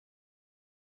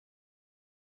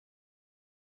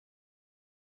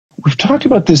we've talked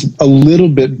about this a little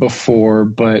bit before,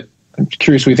 but I'm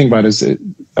curious what you think about it. Is it,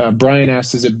 Brian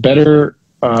asked, is it better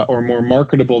or more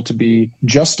marketable to be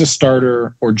just a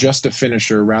starter or just a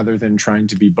finisher rather than trying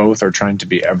to be both or trying to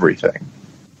be everything?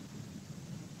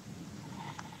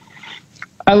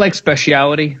 I like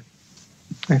speciality.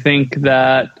 I think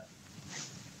that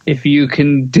if you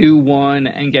can do one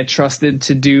and get trusted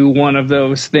to do one of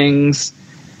those things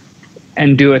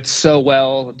and do it so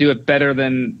well, do it better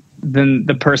than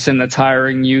the person that's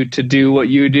hiring you to do what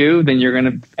you do, then you're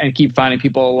going to and keep finding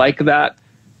people like that,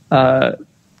 that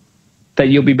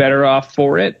you'll be better off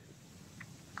for it.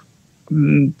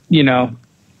 You know,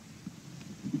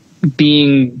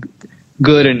 being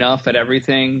good enough at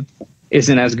everything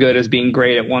isn't as good as being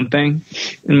great at one thing,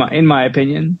 in my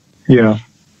opinion. Yeah.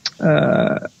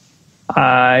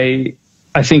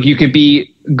 I think you could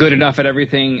be good enough at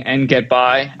everything and get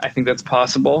by. I think that's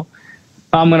possible.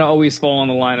 I'm going to always fall on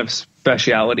the line of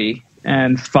speciality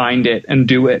and find it and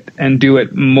do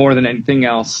it more than anything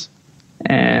else.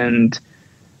 And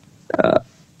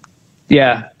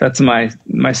yeah, that's my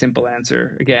simple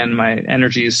answer. Again, my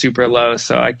energy is super low,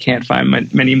 so I can't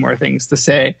find many more things to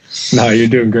say. No, you're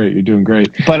doing great. You're doing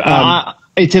great. But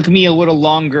it took me a little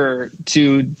longer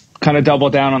to kind of double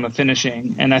down on the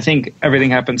finishing. And I think everything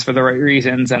happens for the right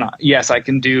reasons. And yes, I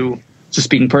can do, just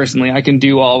speaking personally, I can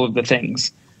do all of the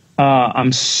things.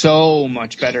 I'm so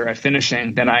much better at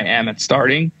finishing than I am at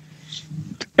starting.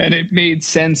 And it made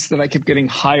sense that I kept getting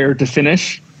hired to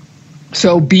finish.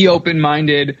 So be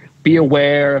open-minded, be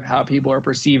aware of how people are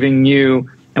perceiving you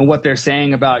and what they're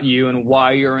saying about you and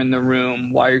why you're in the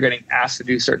room, why you're getting asked to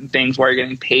do certain things, why you're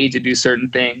getting paid to do certain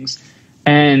things,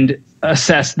 and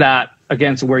assess that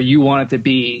against where you want it to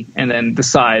be and then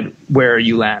decide where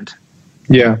you land.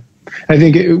 Yeah. I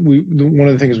think one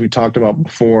of the things we talked about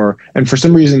before, and for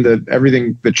some reason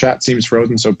the chat seems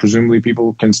frozen, so presumably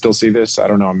people can still see this. I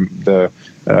don't know. The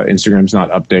Instagram's not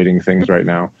updating things right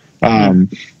now.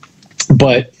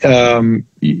 But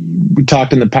we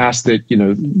talked in the past that, you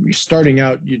know, you're starting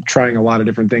out, you're trying a lot of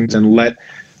different things, and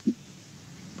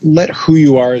let who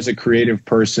you are as a creative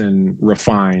person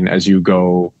refine as you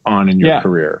go on in your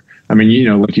career. I mean, you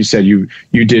know, like you said, you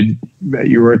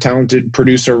were a talented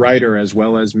producer, writer, as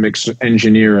well as mix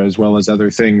engineer, as well as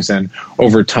other things. And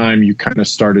over time, you kind of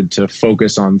started to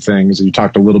focus on things. You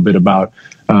talked a little bit about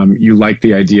you like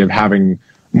the idea of having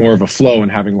more of a flow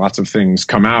and having lots of things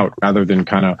come out rather than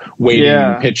kind of waiting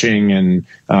and pitching and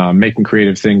making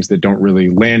creative things that don't really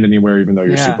land anywhere, even though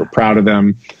you're super proud of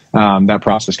them. That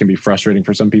process can be frustrating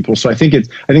for some people. So I think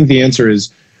the answer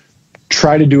is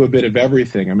try to do a bit of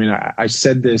everything. I mean, I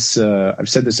said this, I've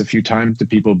said this a few times to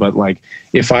people, but like,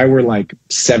 if I were like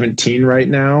 17 right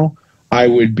now, I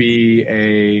would be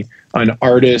an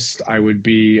artist. I would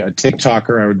be a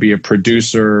TikToker. I would be a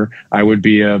producer. I would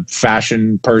be a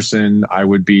fashion person. I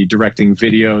would be directing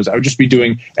videos. I would just be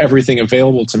doing everything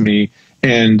available to me,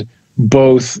 and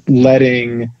both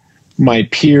letting my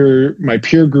peer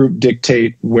group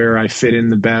dictate where I fit in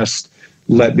the best,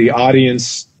 let the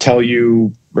audience tell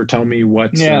me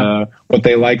what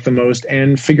they like the most,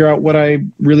 and figure out what I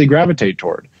really gravitate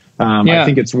toward. I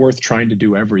think it's worth trying to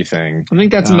do everything. I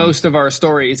think that's most of our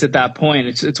stories at that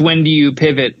point. It's when do you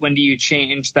pivot? When do you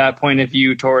change that point of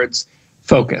view towards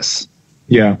focus?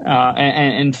 Yeah.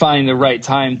 And find the right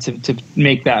time to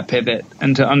make that pivot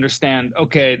and to understand,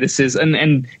 okay, this is,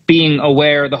 and being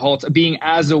aware being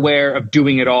as aware of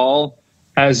doing it all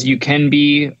as you can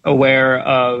be aware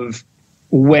of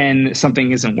when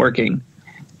something isn't working.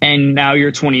 And now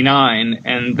you're 29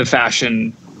 and the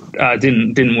fashion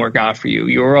didn't work out for you.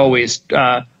 You were always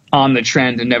on the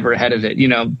trend and never ahead of it, you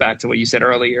know, back to what you said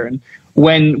earlier. And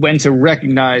when to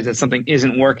recognize that something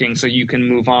isn't working so you can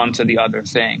move on to the other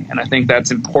thing. And I think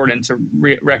that's important to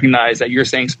recognize that you're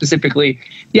saying specifically,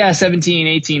 17,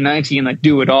 18, 19, like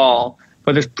do it all.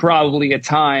 But there's probably a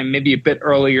time, maybe a bit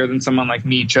earlier than someone like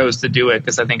me chose to do it,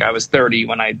 because I think I was 30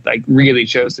 when I like really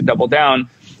chose to double down.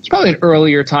 It's probably an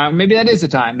earlier time. Maybe that is a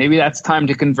time. Maybe that's time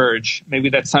to converge. Maybe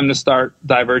that's time to stop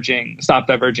diverging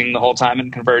the whole time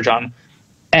and converge on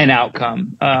an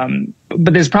outcome.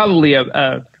 But there's probably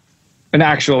an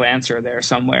actual answer there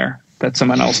somewhere that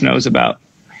someone else knows about.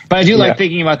 But I do like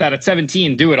thinking about that at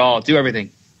 17. Do it all. Do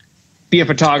everything. Be a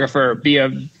photographer. Be a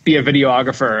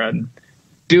videographer, and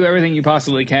do everything you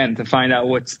possibly can to find out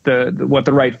what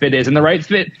the right fit is. And the right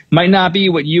fit might not be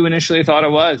what you initially thought it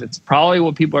was. It's probably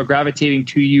what people are gravitating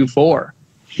to you for.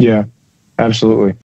 Yeah, absolutely.